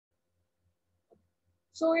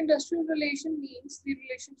So industrial relation means the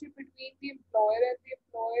relationship between the employer and the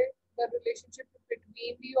employee, the relationship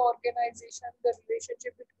between the organization, the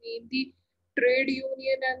relationship between the trade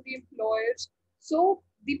union and the employers. So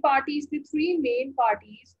the parties, the three main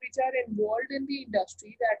parties which are involved in the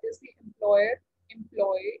industry, that is the employer,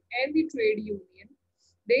 employee, and the trade union,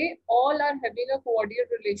 they all are having a cordial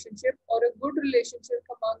relationship or a good relationship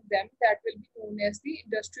among them, that will be known as the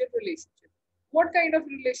industrial relationship. What kind of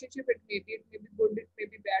relationship it may be? It may be good, it may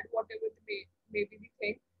be bad, whatever may be the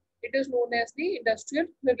thing. It is known as the industrial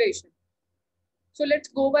relation. So let's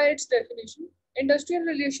go by its definition. Industrial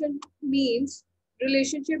relation means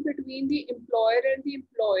relationship between the employer and the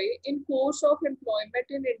employee in course of employment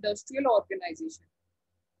in industrial organization.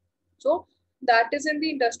 So that is in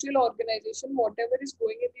the industrial organization, whatever is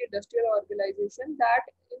going in the industrial organization, that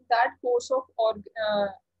in that course of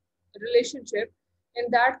relationship, in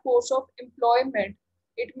that course of employment,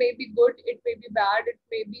 it may be good, it may be bad, it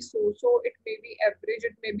may be so-so, it may be average,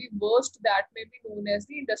 it may be worst, that may be known as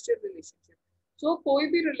the industrial relationship. So कोई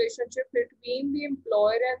भी relationship between the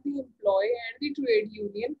employer and the employee and the trade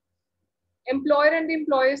union, employer and the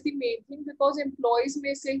employee is the main thing, because employees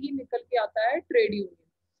में से ही निकल के आता है trade union.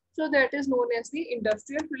 So that is known as the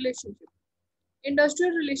industrial relationship.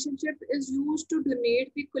 Industrial relationship is used to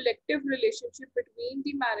denote the collective relationship between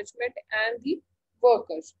the management and the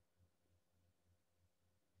workers.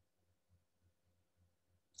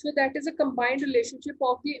 So that is a combined relationship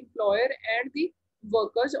of the employer and the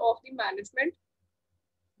workers of the management.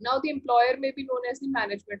 Now the employer may be known as the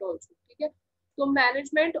management also. ठीक है? तो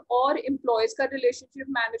management और employees का relationship,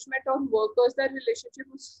 management और workers का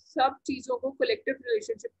relationship, उस सब चीजों को, कलेक्टिव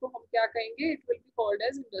रिलेशनशिप को हम क्या कहेंगे? It will be called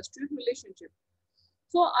as industrial relationship.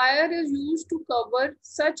 So IR is used to cover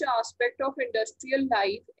such aspect of industrial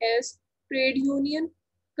life as trade union,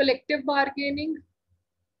 collective bargaining,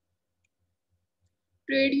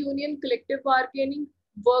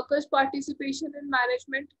 workers' participation in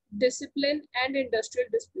management, discipline, and industrial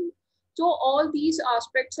dispute. So all these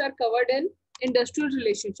aspects are covered in industrial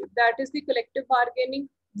relationship. That is the collective bargaining,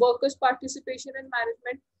 workers' participation in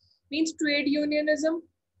management, means trade unionism.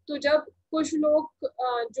 तो जब कुछ लोग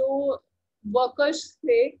जो workers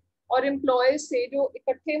थे और employees थे जो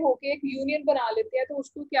इकट्ठे होके एक यूनियन बना लेते हैं, तो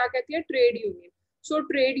उसको क्या कहते हैं? Trade union. So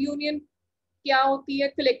trade union क्या होती है?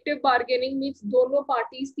 कलेक्टिव बार्गेनिंग मीन्स दोनों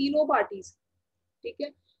पार्टीज, तीनों पार्टीज, ठीक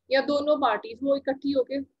है, या दोनों पार्टीज वो इकट्ठी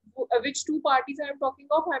होके, which two parties I am talking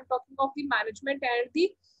of? I am talking of the management and the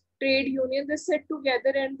trade union. They sit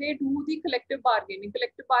together and they do the collective bargaining.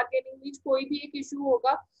 Collective bargaining means कोई भी एक issue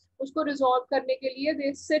होगा उसको resolve करने के लिए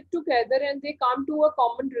they sit together and they come to a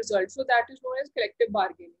common result. So that is known as collective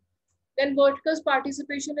bargaining. Then workers'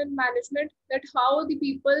 participation in management, that how the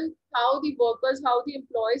people, how the workers, how the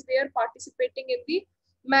employees, they are participating in the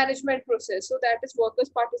management process. So that is workers'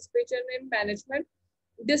 participation in management.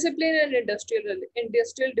 Discipline and industrial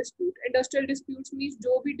dispute. Industrial disputes means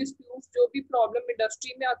जो भी disputes, जो भी problem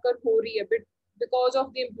industry में अगर हो रही है because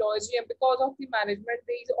of the employees and because of the management,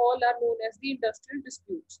 these all are known as the industrial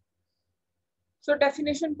disputes. So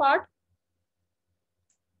definition part.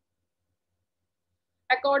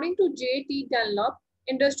 According to J.T. Dunlop,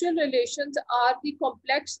 industrial relations are the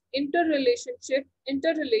complex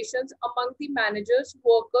interrelations among the managers,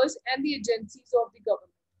 workers, and the agencies of the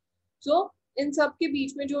government. So इन सब के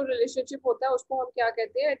बीच में जो relationship होता है उसको हम क्या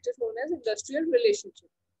कहते हैं? It is known as industrial relationship.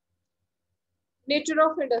 Nature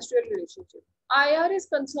of industrial relationship. IR is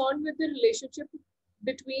concerned with the relationship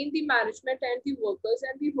between the management and the workers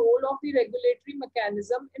and the role of the regulatory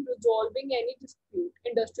mechanism in resolving any dispute,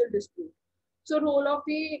 industrial dispute. So role of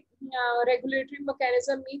the regulatory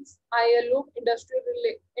mechanism means ILO,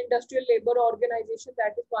 Industrial Labor Organization,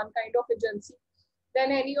 that is one kind of agency.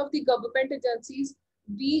 Then any of the government agencies,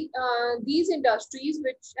 these industries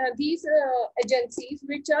which these agencies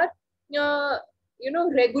which are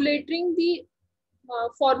regulating the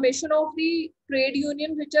formation of the trade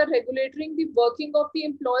union, which are regulating the working of the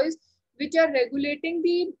employees, which are regulating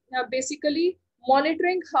the basically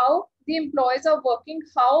monitoring how the employees are working,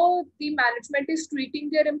 how the management is treating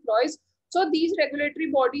their employees. So these regulatory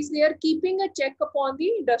bodies, they are keeping a check upon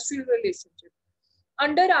the industrial relationship.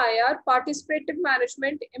 Under IR, participative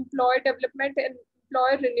management, employee development, and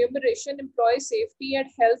employer remuneration, employee safety, and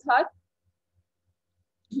health are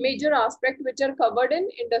major aspects which are covered in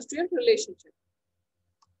industrial relationship.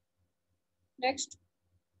 Next,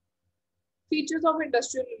 features of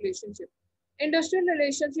industrial relationship. Industrial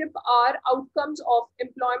relationship are outcomes of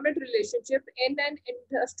employment relationship in an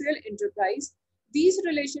industrial enterprise. These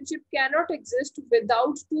relationships cannot exist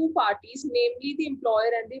without two parties, namely the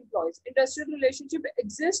employer and the employees. Industrial relationship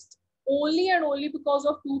exists only and only because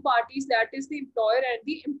of two parties, that is the employer and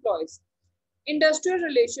the employees. Industrial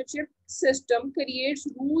relationship system creates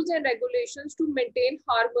rules and regulations to maintain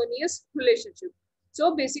harmonious relationship.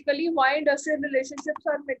 So basically, why industrial relationships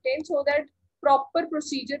are maintained? So that proper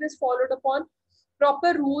procedure is followed upon,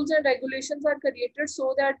 proper rules and regulations are created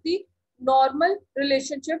so that the normal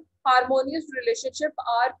relationship, harmonious relationship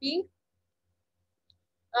are being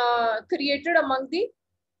created among the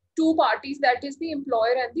two parties, that is the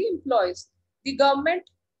employer and the employees. The government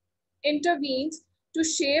intervenes to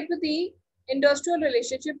shape the industrial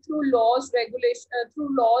relationship through laws,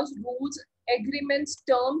 rules, agreements,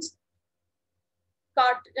 terms,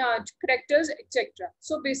 characters, etc.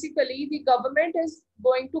 So basically, the government is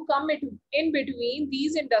going to come in between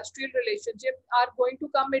these industrial relationships, are going to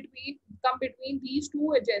come between these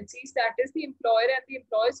two agencies, that is the employer and the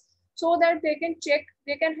employees, so that they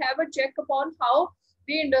can have a check upon how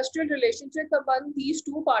the industrial relationship among these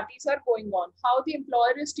two parties are going on, how the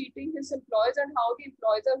employer is treating his employees, and how the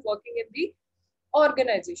employees are working in the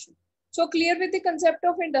organization. So clear with the concept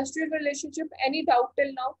of industrial relationship? Any doubt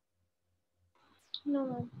till now?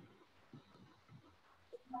 No.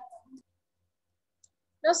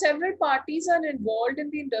 Now, several parties are involved in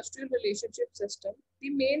the industrial relationship system. The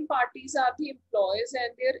main parties are the employees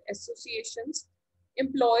and their associations,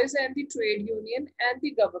 employees and the trade union, and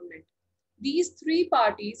the government. These three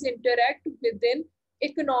parties interact within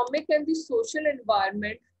economic and the social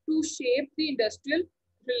environment to shape the industrial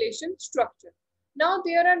relation structure. Now,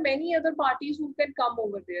 there are many other parties who can come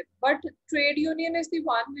over there, but trade union is the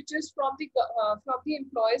one which is from the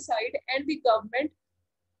employee side, and the government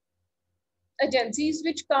agencies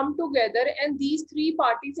which come together, and these three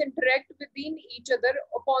parties interact within each other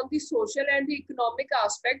upon the social and the economic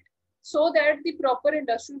aspect so that the proper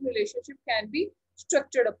industrial relationship can be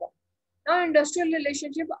structured upon. Now, industrial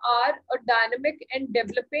relationship are a dynamic and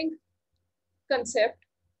developing concept,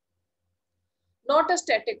 not a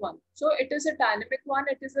static one. So it is a dynamic one,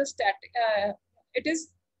 it is a static,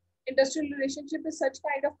 industrial relationship is such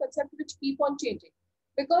kind of concept which keep on changing,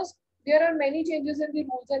 because there are many changes in the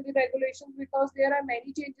rules and the regulations, because there are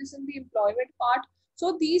many changes in the employment part.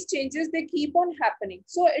 So these changes, they keep on happening.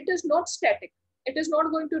 So it is not static. It is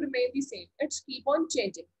not going to remain the same. It's keep on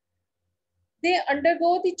changing. They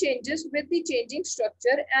undergo the changes with the changing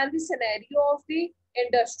structure and the scenario of the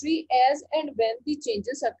industry as and when the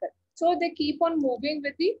changes occur. So they keep on moving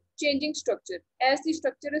with the changing structure. As the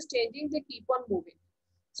structure is changing, they keep on moving.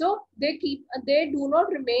 So they do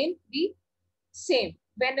not remain the same.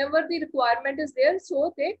 Whenever the requirement is there,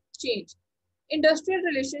 so they change. Industrial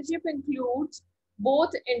relationship includes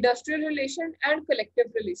both industrial relation and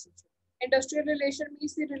collective relationship. Industrial relation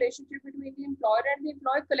means the relationship between the employer and the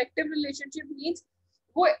employee. Collective relationship means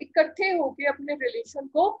वो इकट्ठे होके अपने relation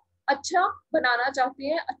को अच्छा बनाना चाहते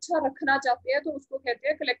हैं, अच्छा रखना चाहते हैं, तो उसको कहते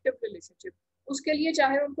हैं कलेक्टिव रिलेशनशिप. उसके लिए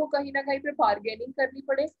चाहे उनको कहीं ना कहीं पे बार्गेनिंग करनी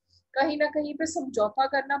पड़े, कहीं ना कहीं पे समझौता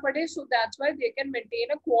करना पड़े, so that's why they can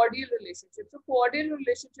maintain a cordial relationship. So cordial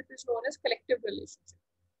relationship is known as collective relationship.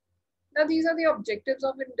 Now these are the objectives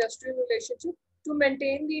of industrial relationship: to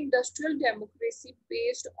maintain the industrial democracy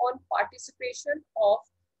based on participation of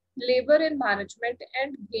labor in management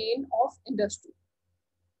and gain of industry.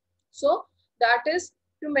 So that is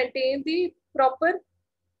to maintain the proper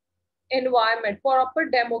environment, proper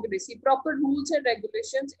democracy, proper rules and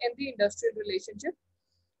regulations in the industrial relationship.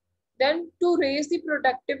 Then to raise the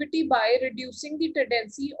productivity by reducing the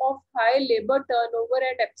tendency of high labor turnover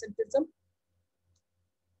and absenteeism.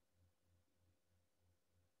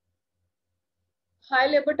 High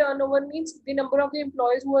labor turnover means the number of the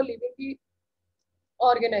employees who are leaving the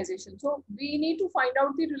organization. So we need to find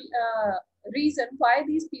out the reason why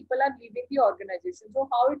these people are leaving the organization. So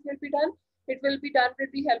how it will be done? It will be done with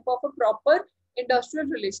the help of a proper industrial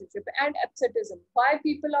relationship. And absenteeism, why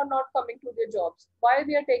people are not coming to their jobs, why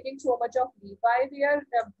they are taking so much of leave, why they are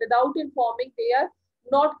without informing, they are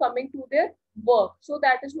not coming to their work. So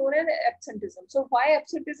that is known as absenteeism. So why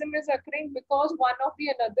absenteeism is occurring? Because one of the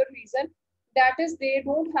another reason, that is they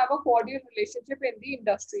don't have a cordial relationship in the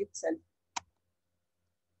industry itself.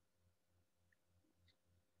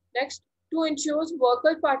 Next, to ensure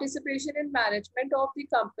worker participation in management of the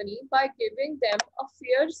company by giving them a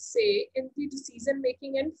fair say in the decision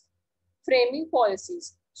making and framing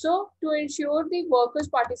policies. So to ensure the workers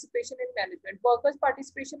participation in management, workers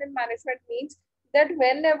participation in management means that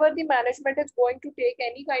whenever the management is going to take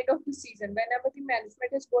any kind of decision, whenever the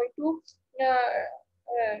management is going to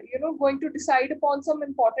going to decide upon some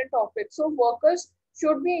important topic, so workers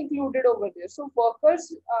should be included over there. So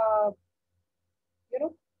workers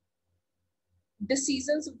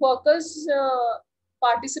decisions, workers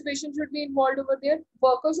Participation should be involved over there.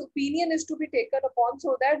 Workers' opinion is to be taken upon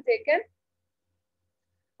so that they can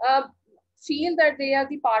feel that they are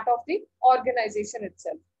the part of the organization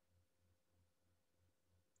itself.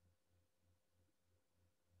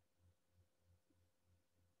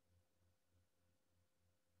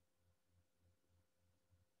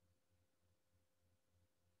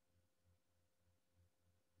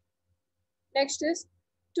 Next is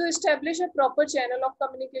to establish a proper channel of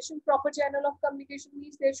communication. Proper channel of communication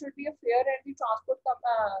means there should be a fair and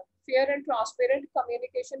transparent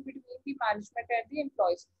communication between the management and the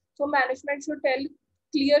employees. So management should tell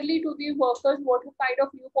clearly to the workers what kind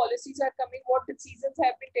of new policies are coming, what decisions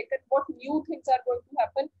have been taken, what new things are going to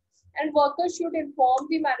happen. And workers should inform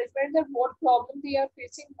the management that what problem they are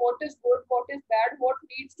facing, what is good, what is bad, what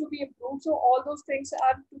needs to be improved. So all those things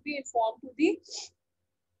are to be informed to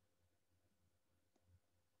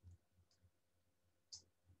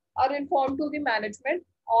the management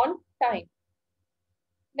on time.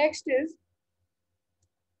 Next is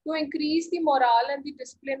to increase the morale and the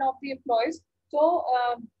discipline of the employees. So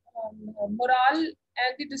morale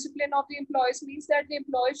and the discipline of the employees means that the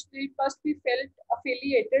employees must be felt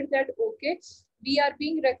affiliated that okay, we are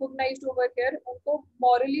being recognized over here. उनको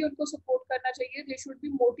morally उनको support करना चाहिए. They should be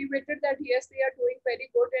motivated that yes, they are doing very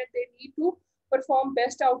good and they need to perform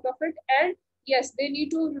best out of it. And yes, they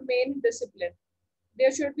need to remain disciplined. There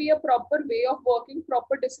should be a proper way of working,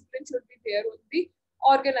 proper discipline should be there in the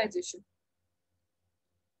organization.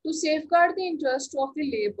 To safeguard the interest of the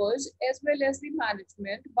laborers as well as the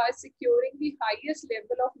management by securing the highest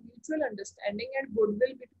level of mutual understanding and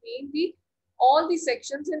goodwill between all the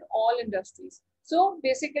sections in all industries. So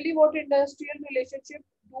basically what industrial relationship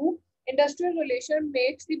do, industrial relation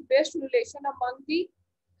makes the best relation among the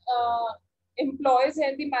employees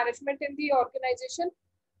and the management in the organization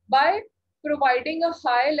by providing a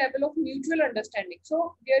high level of mutual understanding.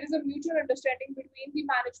 So there is a mutual understanding between the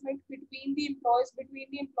management, between the employees and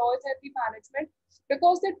the management,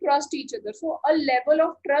 because they trust each other. So a level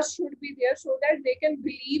of trust should be there so that they can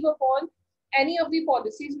believe upon any of the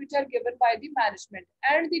policies which are given by the management,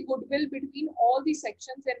 and the goodwill between all the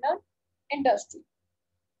sections in an industry.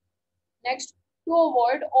 Next, to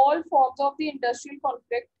avoid all forms of the industrial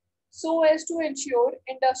conflict so as to ensure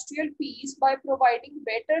industrial peace by providing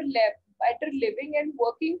better living and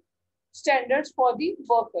working standards for the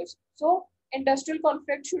workers. So industrial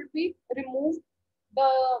conflict should be removed. The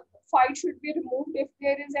fight should be removed if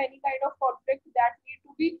there is any kind of conflict that need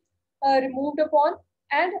to be removed upon,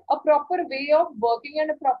 and a proper way of working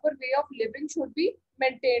and a proper way of living should be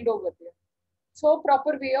maintained over there. So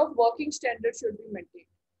proper way of working standards should be maintained.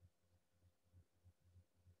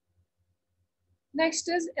 Next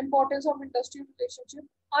is importance of industrial relationship,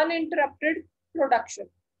 uninterrupted production.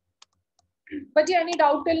 But yeah, any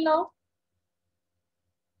doubt till now?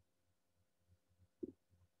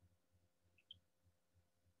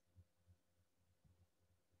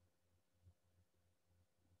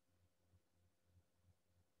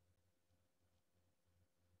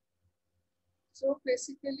 So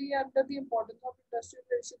basically, under the importance of industrial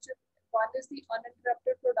relationship, one is the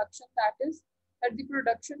uninterrupted production. That is that the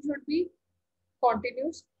production should be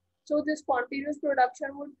continuous. So this continuous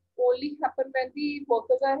production would only happen when the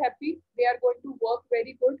workers are happy. They are going to work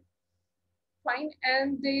very good, fine,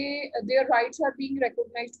 and their rights are being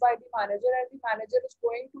recognized by the manager, and the manager is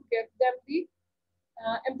going to give them the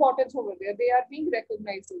importance over there. They are being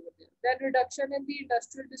recognized over there. Then reduction in the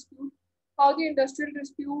industrial dispute. How the industrial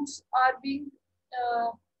disputes are being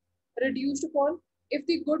reduced upon. If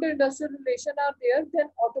the good industrial relations are there, then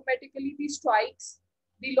automatically the strikes,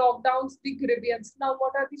 the lockdowns, the grievance. Now,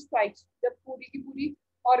 what are the strikes? जब पूरी की पूरी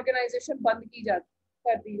organization बंद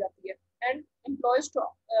कर दी जाती है and employees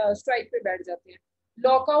strike पे बैठ जाते हैं.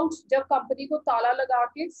 लॉकआउट्स, जब कंपनी को ताला लगा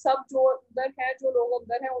के सब जो अंदर है, जो लोग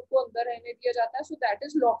अंदर हैं, उनको अंदर रहने दिया जाता है. So that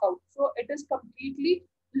is lockout. So it is completely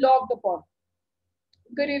locked upon.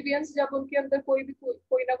 Grievance, जब उनके अंदर कोई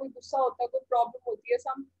ना कोई गुस्सा होता है, कोई प्रॉब्लम होती है,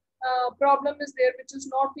 some problem is there which is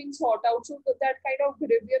not being sought out, so that kind of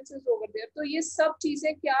grievance is over there. तो ये सब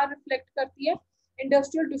चीजें क्या रिफ्लेक्ट करती है?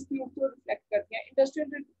 Industrial dispute को रिफ्लेक्ट करती है. Industrial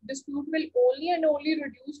dispute will only and only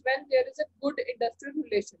reduce when there is a good industrial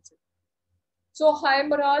relationship. So high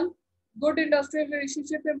morale, good industrial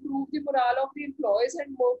relationship improve the morale of the employees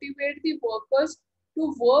and motivate the workers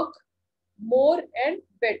to work more and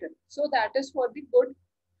better. So that is for the good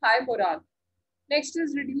high morale. Next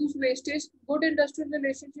is reduce wastage. Good industrial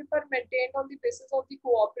relationships are maintained on the basis of the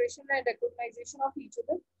cooperation and recognition of each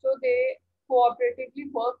other. So they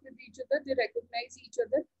cooperatively work with each other, they recognize each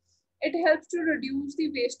other. It helps to reduce the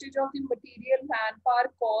wastage of the material,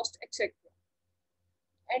 manpower, cost, etc.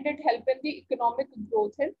 and it help in the economic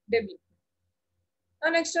growth and development.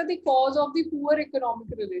 And next are the cause of the poor economic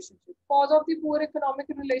relationship. Cause of the poor economic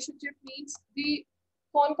relationship means the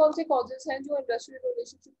कौन से causes हैं जो industrial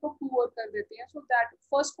relationship को poor कर देते हैं. So that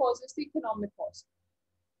first cause is the economic cause.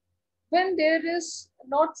 When there is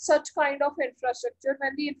not such kind of infrastructure,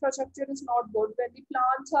 when the infrastructure is not good, when the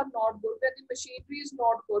plants are not good, when the machinery is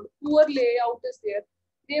not good, poor layout is there,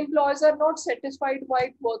 the employees are not satisfied while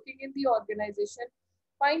working in the organization.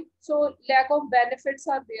 Fine. So lack of benefits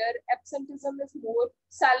are there, absenteeism is more,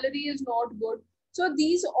 salary is not good. So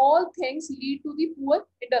these all things lead to the poor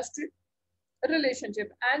industrial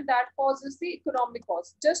relationship, and that causes the economic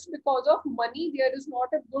cause. Just because of money, there is not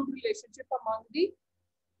a good relationship among the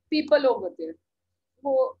people over there.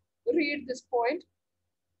 So read this point.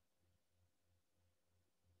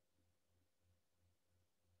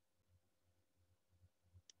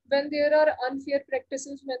 When there are unfair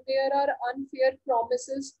practices, when there are unfair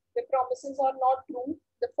promises, the promises are not true,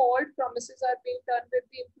 the false promises are being done with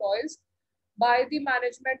the employees by the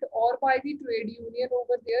management or by the trade union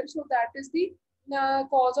over there. So that is the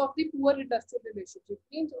cause of the poor industrial relationship.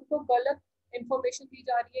 Means उनको गलत information दी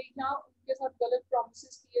जा रही है या उनके साथ गलत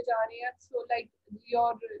promises किए जा रहे हैं. So like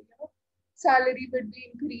your salary will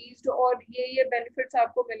be increased और ये benefits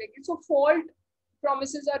आपको मिलेंगे. So fault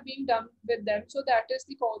promises are being done with them. So that is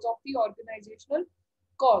the cause of the organizational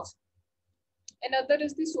cause. Another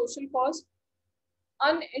is the social cause.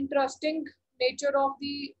 Uninteresting nature of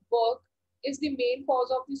the work is the main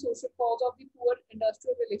cause of the social cause of the poor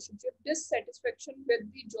industrial relationship. Dissatisfaction with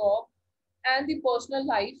the job and the personal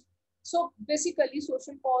life. So basically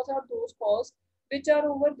social cause are those causes which are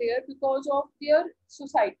over there because of their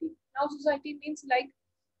society. Now society means like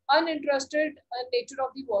uninterested nature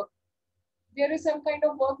of the work. There is some kind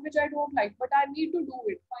of work which I don't like, but I need to do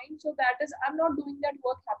it. Fine. So that is, I'm not doing that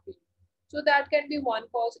work happily. So that can be one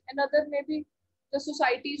cause. Another maybe the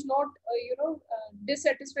society is not,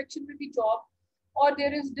 dissatisfaction with the job, or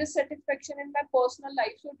there is dissatisfaction in my personal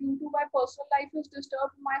life. So due to my personal life is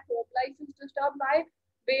disturbed, my home life is disturbed, my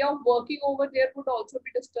way of working over there would also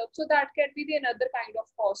be disturbed. So that can be the another kind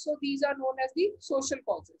of cause. So these are known as the social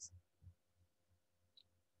causes.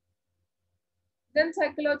 Then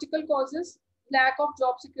psychological causes, lack of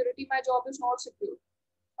job security, my job is not secure.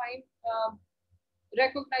 Fine.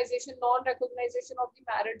 Recognition, non-recognition of the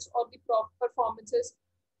merits or the performances,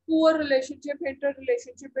 poor relationship,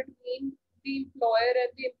 interrelationship between the employer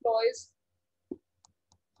and the employees,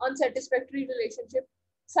 unsatisfactory relationship,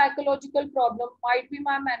 psychological problem, might be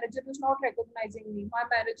my manager is not recognizing me, my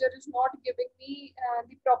manager is not giving me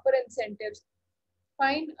the proper incentives.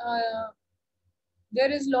 Fine. There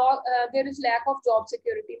is lack of job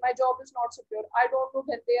security. My job is not secure. I don't know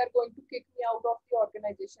when they are going to kick me out of the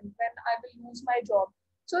organization, when I will lose my job.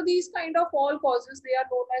 So these kind of all causes, they are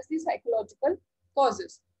known as the psychological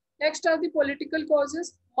causes. Next are the political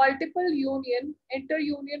causes. Multiple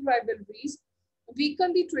inter-union rivalries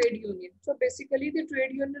weaken the trade union. So basically the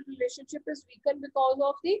trade union relationship is weakened because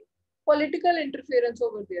of the political interference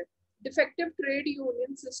over there. Defective trade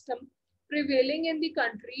union system prevailing in the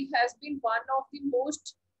country has been one of the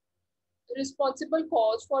most responsible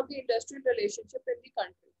cause for the industrial relationship in the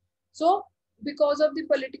country. So because of the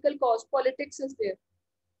political cause, politics is there.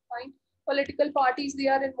 Fine. Political parties, they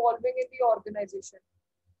are involving in the organization.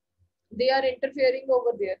 They are interfering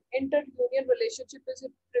over there. Inter-union relationship is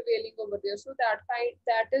prevailing over there. So that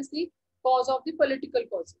is the cause of the political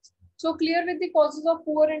causes. So clear with the causes of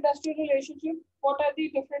poor industrial relationship. What are the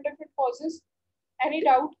different causes? Any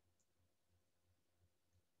doubt?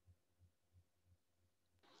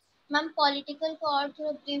 Ma'am political cause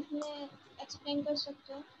थोड़ा brief में explain कर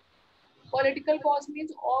सकते हो? Political cause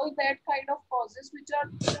means all that kind of causes which are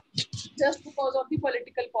just because of the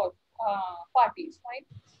political cause, parties, right?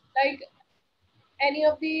 Like any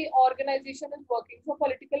of the organization is working, so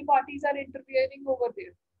political parties are interfering over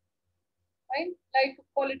there, right? Like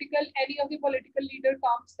any of the political leader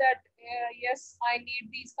comes that yes, I need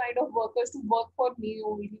these kind of workers to work for me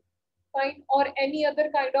only. Fine. Or any other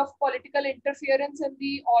kind of political interference in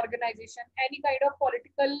the organization, any kind of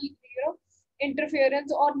political,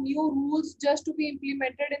 interference or new rules just to be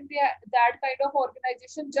implemented in that kind of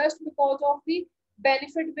organization just because of the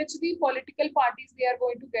benefit which the political parties they are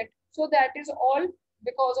going to get. So that is all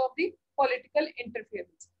because of the political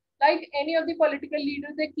interference. Like any of the political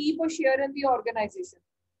leaders, they keep a share in the organization.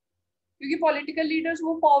 क्योंकि political leaders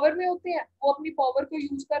वो power में होते हैं, वो अपनी power को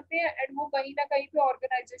use करते हैं एंड वो कहीं ना कहीं पे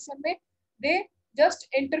ऑर्गेनाइजेशन में they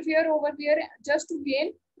just interfere over there just to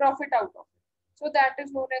gain profit out of it. So that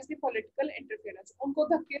is known as the political interference. उनको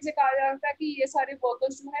धक्के से कहा जाता है कि ये सारे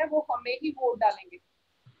वर्कर्स जो है वो हमें ही वोट डालेंगे.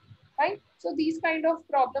 right? So these kind of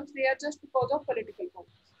problems, they are just because of political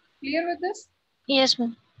problems. Clear with this? Yes,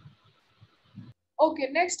 ma'am. Okay,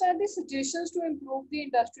 next are the suggestions to improve the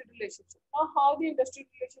industrial relationship. Now, how the industrial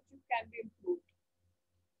relationship can be improved?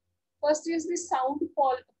 First is the sound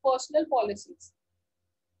personal policies.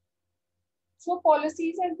 So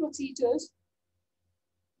policies and procedures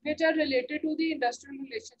which are related to the industrial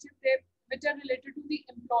relationship, which are related to the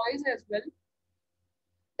employees as well,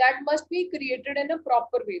 that must be created in a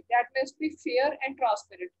proper way. That must be fair and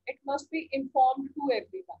transparent. It must be informed to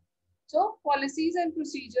everyone. So policies and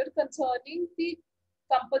procedure concerning the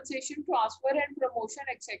compensation, transfer and promotion,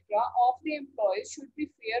 etc. of the employees should be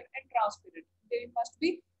fair and transparent. They must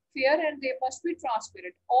be fair and they must be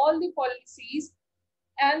transparent. All the policies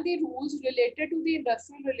and the rules related to the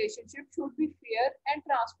industrial relationship should be fair and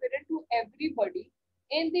transparent to everybody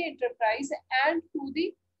in the enterprise and to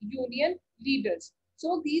the union leaders.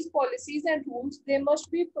 So these policies and rules, they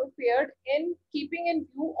must be prepared in keeping in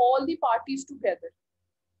view all the parties together.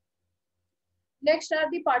 Next are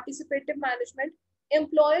the participative management.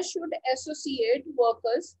 Employers should associate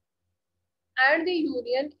workers and the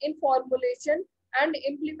union in formulation and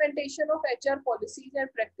implementation of HR policies and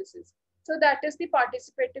practices. So that is the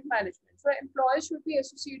participative management. So employers should be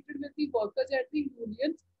associated with the workers and the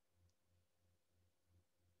unions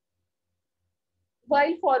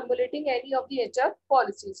while formulating any of the HR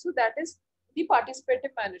policies. So that is the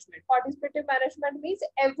participative management. Participative management means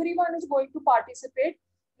everyone is going to participate,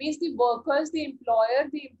 means the workers, the employer,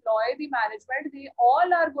 the employee, the management, they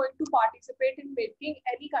all are going to participate in making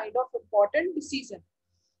any kind of important decision.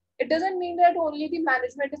 It doesn't mean that only the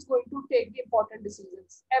management is going to take the important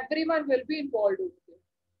decisions. Everyone will be involved over there.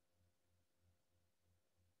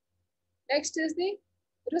 Next is the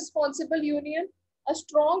responsible union. A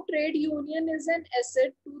strong trade union is an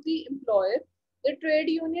asset to the employer. The trade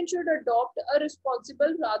union should adopt a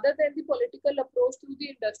responsible rather than the political approach to the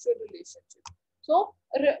industrial relationship. So,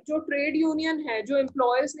 जो trade union है, जो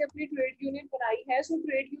employers ने अपनी trade union बनाई है, so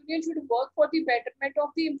trade union should work for the betterment of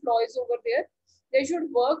the employees over there. They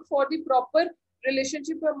should work for the proper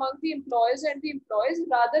relationship among the employers and the employees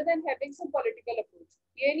rather than having some political approach.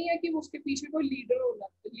 ये नहीं है कि उसके पीछे कोई leader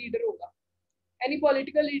होगा. Any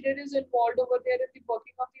political leader is involved over there in the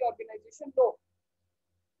working of the organization. No.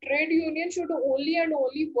 Trade union should only and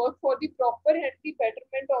only work for the proper and the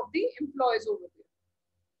betterment of the employees over there.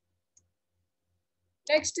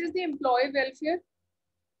 Next is the employee welfare.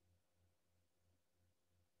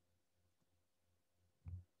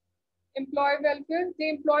 Employee welfare. The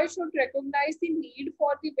employee should recognize the need for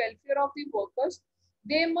the welfare of the workers.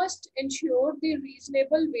 They must ensure the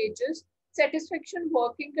reasonable wages, satisfaction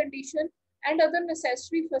working condition, and other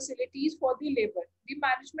necessary facilities for the labor. The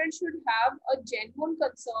management should have a genuine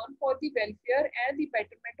concern for the welfare and the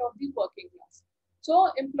betterment of the working class. So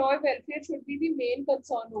employee welfare should be the main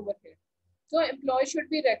concern over here. So employees should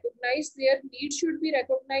be recognized, their needs should be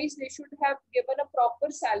recognized, they should have given a proper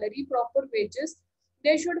salary, proper wages.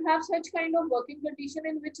 They should have such kind of working condition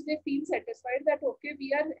in which they feel satisfied that, okay, we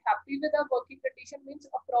are happy with our working condition, means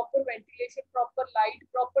a proper ventilation, proper light,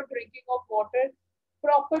 proper drinking of water,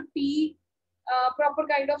 proper tea, proper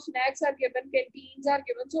kind of snacks are given, canteens are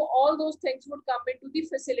given. So all those things would come into the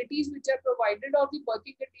facilities which are provided or the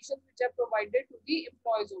working conditions which are provided to the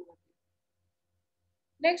employees over there.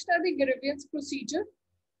 Next are the grievance procedure.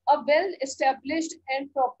 A well-established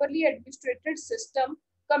and properly administrated system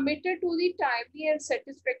committed to the timely and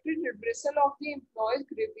satisfactory redressal of the employee's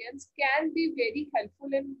grievance can be very helpful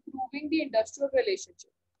in improving the industrial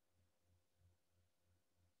relationship.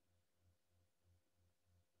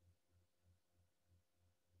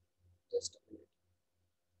 Just a minute.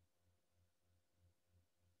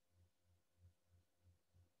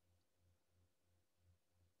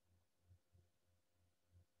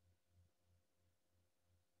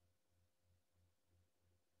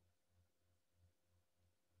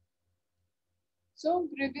 So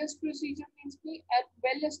grievance procedure means a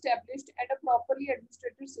well-established and a properly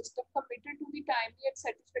administrated system committed to the timely and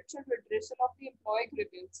satisfactory redressal of the employee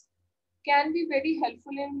grievance can be very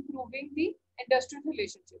helpful in improving the industrial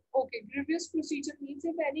relationship. Okay, grievance procedure means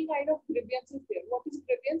if any kind of grievance is there. What is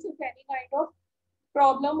grievance? If any kind of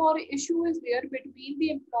problem or issue is there between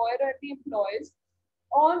the employer and the employees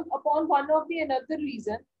upon one of the another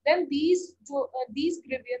reason, then these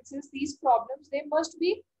grievances, these problems, they must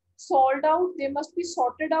be solved out, they must be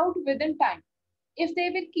sorted out within time. If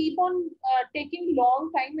they will keep on taking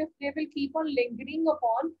long time, if they will keep on lingering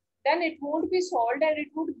upon, then it won't be solved and it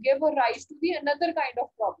would give a rise to the another kind of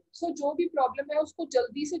problem. So जो भी problem है उसको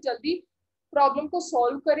जल्दी से जल्दी problem को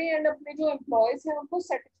solve करें and अपने जो employees हैं उनको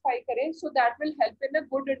satisfy करें, so that will help in a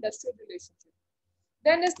good industrial relationship.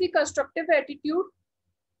 Then is the constructive attitude.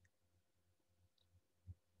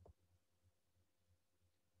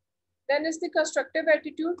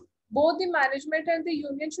 Both the management and the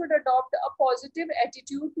union should adopt a positive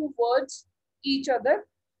attitude towards each other.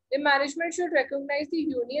 The management should recognize the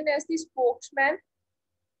union as the spokesman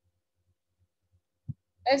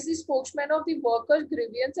of the workers'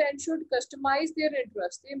 grievance and should customize their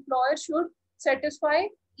interests. The employer should satisfy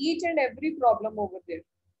each and every problem over there.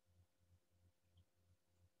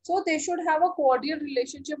 So they should have a cordial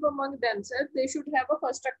relationship among themselves. They should have a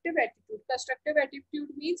constructive attitude. Constructive attitude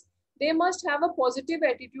means they must have a positive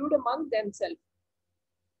attitude among themselves.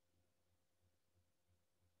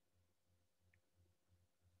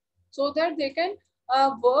 So that they can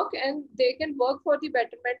work and they can work for the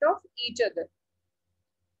betterment of each other.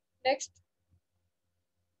 Next.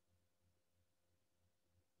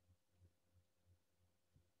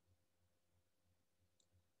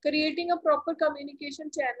 Creating a proper communication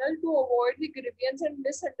channel to avoid the grievance and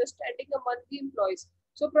misunderstanding among the employees.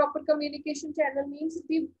 So proper communication channel means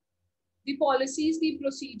the policies, the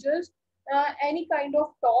procedures, any kind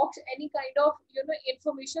of talks, any kind of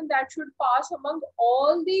information that should pass among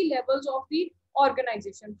all the levels of the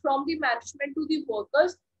organization, from the management to the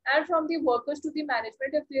workers and from the workers to the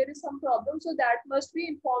management. If there is some problem, so that must be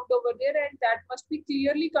informed over there and that must be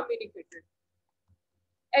clearly communicated.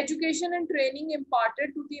 Education and training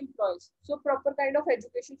imparted to the employees. So proper kind of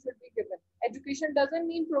education should be given. Education doesn't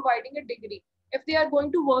mean providing a degree. If they are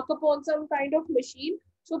going to work upon some kind of machine,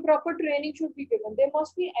 so proper training should be given. They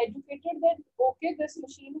must be educated that, okay, this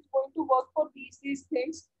machine is going to work for these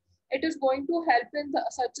things. It is going to help in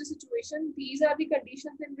such a situation. These are the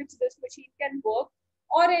conditions in which this machine can work,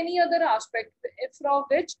 or any other aspect from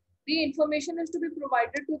which the information is to be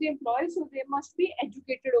provided to the employees. So they must be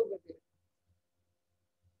educated over there.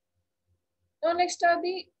 Now next are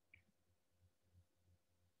the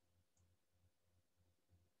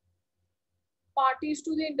parties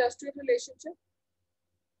to the industrial relationship.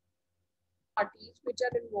 Parties which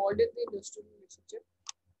are involved in the industrial relationship.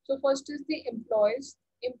 So first is the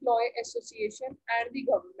employee association and the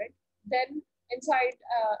government. Then inside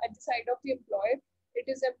at the side of the employer, it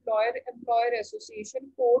is employer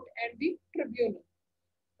association, court and the tribunal.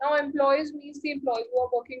 Now employees means the employees who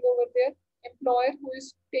are working over there. Employer who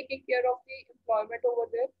is taking care of the employment over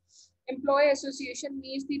there. Employee association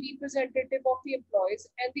means the representative of the employees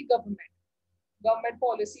and the government. Government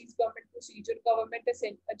policies, government procedure, government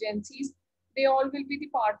agencies, they all will be the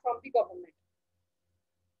part from the government.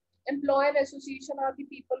 Employer association are the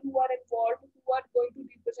people who are involved, who are going to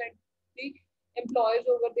represent the employers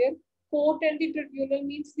over there. Court and the tribunal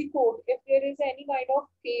means the court. If there is any kind of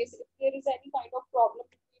case, if there is any kind of problem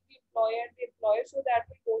between the employer and the employer, so that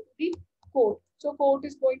will go to the court. So court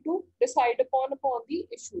is going to decide upon the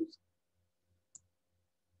issues.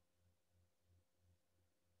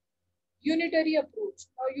 Unitary approach.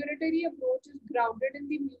 Now, unitary approach is grounded in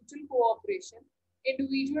the mutual cooperation,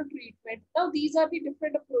 individual treatment. Now, these are the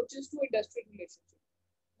different approaches to industrial relationship.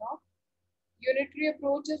 Now, unitary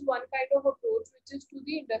approach is one kind of approach which is to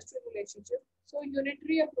the industrial relationship. So,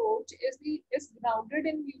 unitary approach is grounded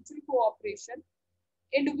in mutual cooperation,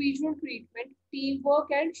 individual treatment,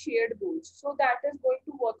 teamwork, and shared goals. So, that is going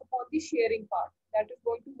to work upon the sharing part. That is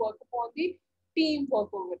going to work upon the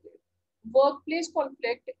teamwork over there. Workplace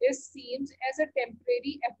conflict is seen as a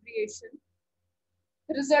temporary aberration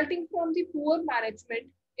resulting from the poor management,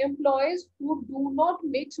 employees who do not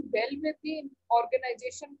mix well with the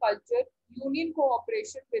organization culture, union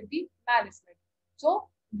cooperation with the management. So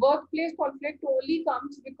workplace conflict only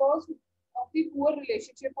comes because of the poor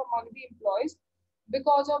relationship among the employees,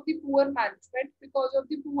 because of the poor management, because of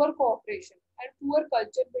the poor cooperation and poor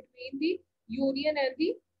culture between the union and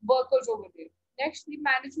the workers over there. Next, the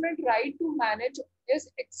management right to manage is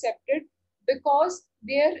accepted because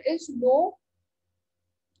there is no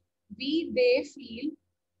we, they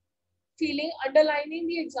feeling underlining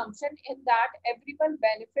the assumption in that everyone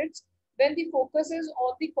benefits when the focus is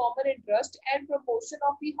on the common interest and promotion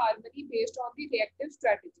of the harmony based on the reactive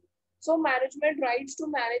strategy. So management rights to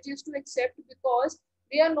manage is to accept because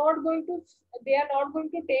they are not going to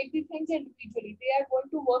take the things individually. They are going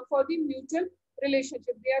to work for the mutual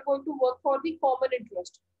relationship. They are going to work for the common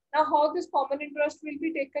interest. Now, how this common interest will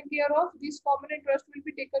be taken care of? This common interest will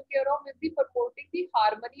be taken care of with the promoting the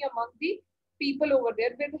harmony among the people over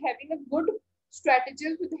there, with having a good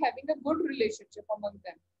strategies, with having a good relationship among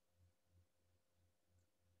them.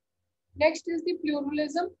 Next is the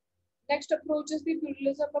pluralism. Next approach is the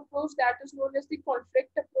pluralism approach, that is known as the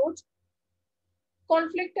conflict approach.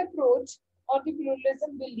 Conflict approach or the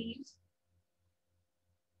pluralism believes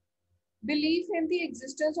belief in the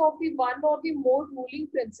existence of the one or the more ruling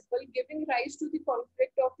principle giving rise to the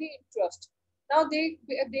conflict of the interest. Now they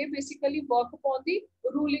basically work upon the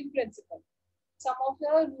ruling principle. Some of the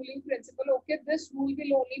ruling principle, okay, this rule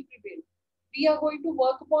will only prevail. We are going to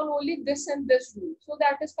work upon only this and this rule. So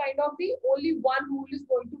that is kind of the only one rule is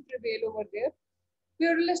going to prevail over there.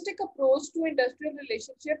 Pluralistic approach to industrial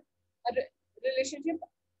relationship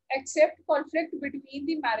accept conflict between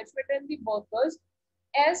the management and the workers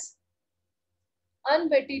as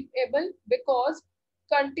unvetable because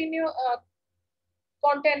continually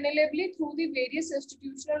through the various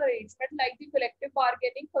institutional arrangements like the collective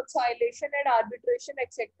bargaining, conciliation and arbitration,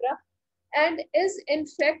 etc., and is in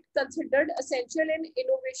fact considered essential in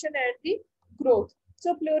innovation and the growth.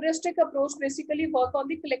 So pluralistic approach basically work on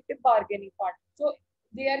the collective bargaining part. So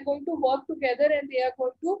they are going to work together and they are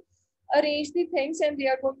going to arrange the things and they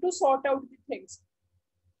are going to sort out the things.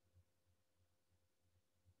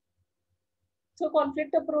 So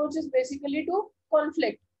conflict approach is basically to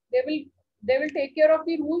conflict. They will take care of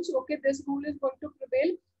the rules. Okay, this rule is going to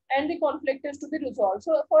prevail and the conflict is to be resolved.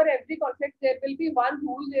 So for every conflict, there will be one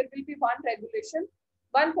rule, there will be one regulation,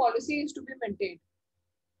 one policy is to be maintained.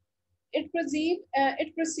 It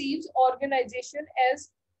perceives organization as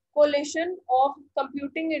coalition of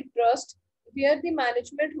competing interest, where the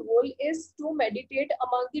management role is to mediate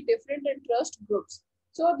among the different interest groups.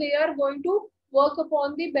 So they are going to work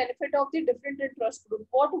upon the benefit of the different interest group.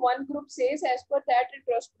 What one group says, as per that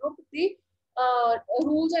interest group, the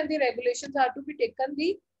rules and the regulations are to be taken.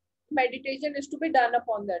 The meditation is to be done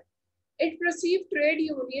upon that. It perceives trade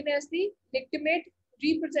union as the legitimate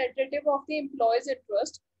representative of the employees'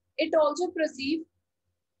 interest. It also perceives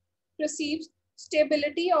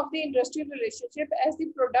stability of the industrial relationship as the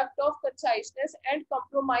product of conciseness and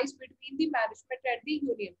compromise between the management and the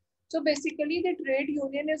union. So basically the trade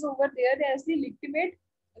union is over there as the legitimate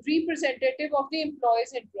representative of the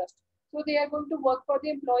employees' interest. So they are going to work for the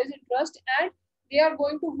employees' interest and they are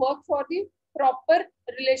going to work for the proper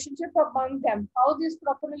relationship among them. How this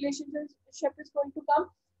proper relationship is going to come?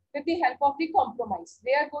 With the help of the compromise.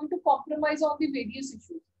 They are going to compromise on the various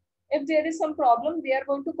issues. If there is some problem, they are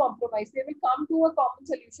going to compromise. They will come to a common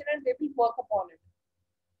solution and they will work upon it.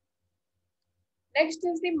 Next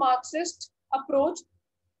is the Marxist approach.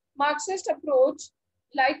 Marxist approach,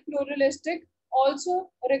 like pluralistic,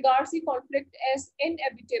 also regards the conflict as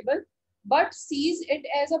inevitable, but sees it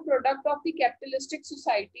as a product of the capitalistic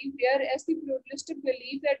society, whereas the pluralistic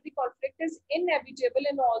believe that the conflict is inevitable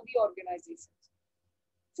in all the organizations.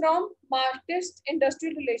 From Marxist,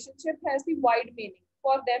 industrial relationship has the wide meaning.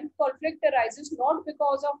 For them, conflict arises not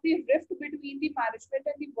because of the rift between the management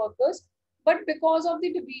and the workers, but because of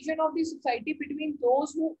the division of the society between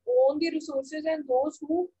those who own the resources and those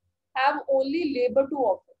who have only labor to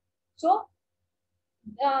offer. So,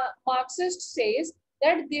 Marxist says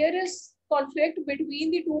that there is conflict between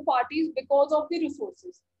the two parties because of the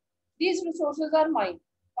resources. These resources are mine.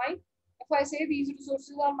 Fine. If I say these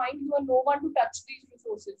resources are mine, you are no one to touch these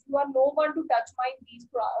resources. You are no one to touch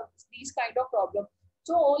these kind of problem.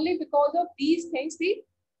 So only because of these things, the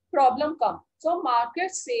problem come. So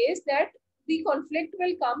Marcus says that the conflict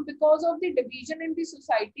will come because of the division in the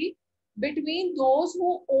society between those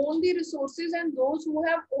who own the resources and those who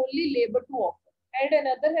have only labor to offer. And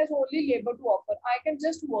another has only labor to offer. I can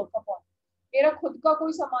just work upon. मेरा खुद का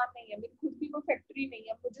कोई सामान नहीं है, मेरी खुद की कोई फैक्ट्री नहीं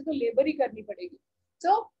है, मुझे तो लेबर ही करनी पड़ेगी.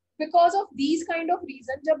 So because of these kind of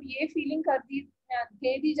reason, जब ये feeling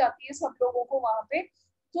दे दी जाती है सब लोगों को वहां पे,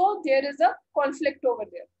 so there is a conflict over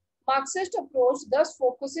there. Marxist approach thus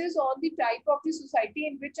focuses on the type of the society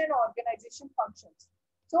in which an organization functions.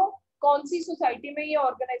 So कौन सी सोसाइटी में ये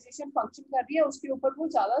ऑर्गेनाइजेशन फंक्शन कर रही है उसके ऊपर वो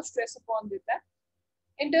ज्यादा स्ट्रेस अपॉन देता है.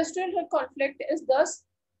 Industrial conflict is thus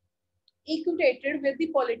equated with the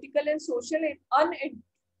political and social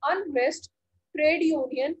unrest. Trade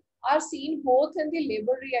union are seen both in the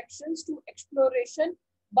labor reactions to exploration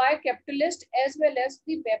by capitalists as well as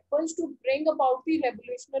the weapons to bring about the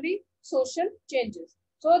revolutionary social changes.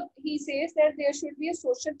 So he says that there should be a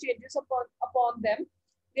social changes upon them.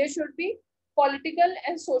 There should be political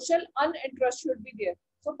and social uninterest should be there.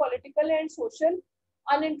 So political and social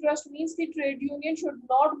uninterest means the trade union should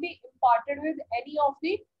not be imparted with any of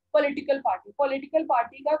the political party. Political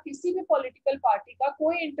party का किसी भी political party का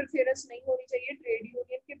कोई interference नहीं होनी चाहिए trade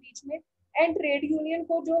union के बीच में. And trade union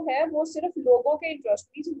को जो है वो सिर्फ लोगों के interest,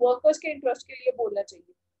 means workers के interest के लिए बोलना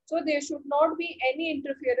चाहिए. So there should not be any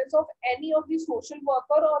interference of any of the social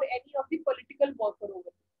worker or any of the political worker over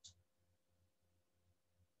there.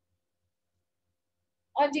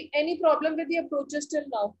 Any problem with the approaches till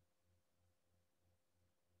now?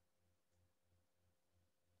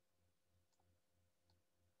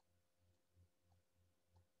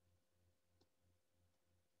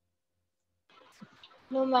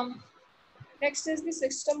 No, ma'am. Next is the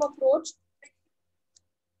system approach.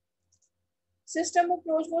 System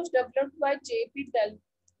approach was developed by J.P.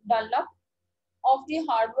 Dunlop of the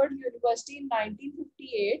Harvard University in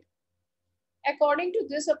 1958. According to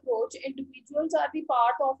this approach, individuals are the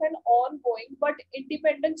part of an ongoing but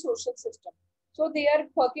independent social system. So they are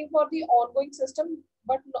working for the ongoing system,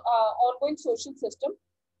 but ongoing social system.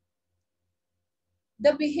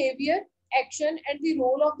 The behavior, action, and the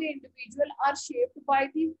role of the individual are shaped by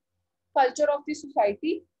the culture of the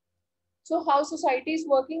society. So how society is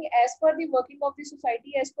working, as per the working of the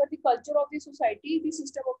society, as per the culture of the society, the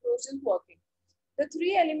system approach is working. The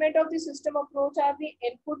three elements of the system approach are the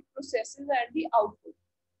input, processes, and the output.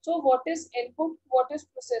 So what is input, what is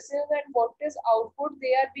processes, and what is output?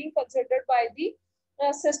 They are being considered by the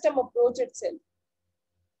system approach itself.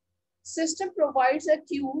 System provides a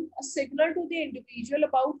cue, a signal to the individual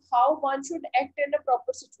about how one should act in a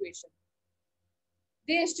proper situation.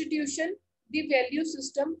 The institution, the value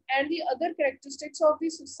system, and the other characteristics of the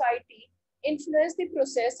society influence the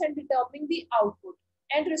process and determine the output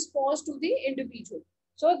and response to the individual.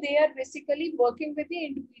 So they are basically working with the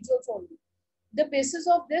individuals only. The basis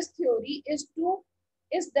of this theory is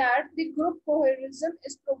that the group cohesion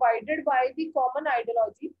is provided by the common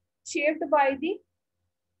ideology shaped by the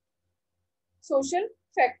social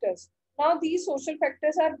factors. Now these social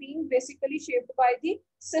factors are being basically shaped by the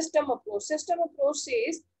system approach. System approach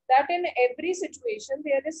says that in every situation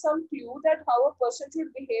there is some clue that how a person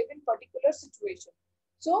should behave in particular situation.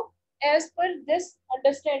 So as per this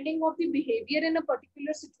understanding of the behavior in a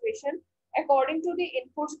particular situation, according to the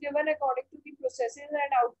inputs given, according to the processes,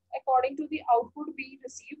 and according to the output being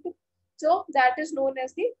received, so that is known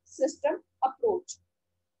as the system approach.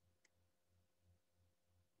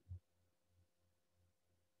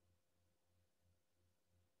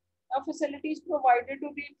 Facilities provided to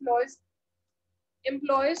the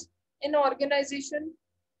employees in organization.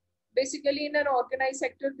 Basically, in an organized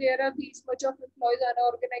sector, there are these much of employees.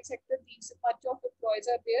 Unorganized sector, these much of employees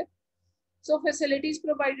are there. So facilities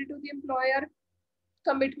provided to the employer,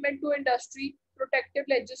 commitment to industry, protective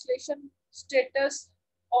legislation, status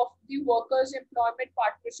of the workers, employment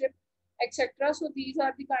partnership, etc. So these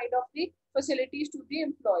are the kind of the facilities to the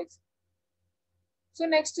employees. So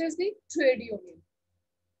next is the trade union.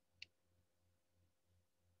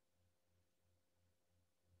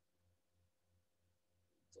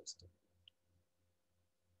 Just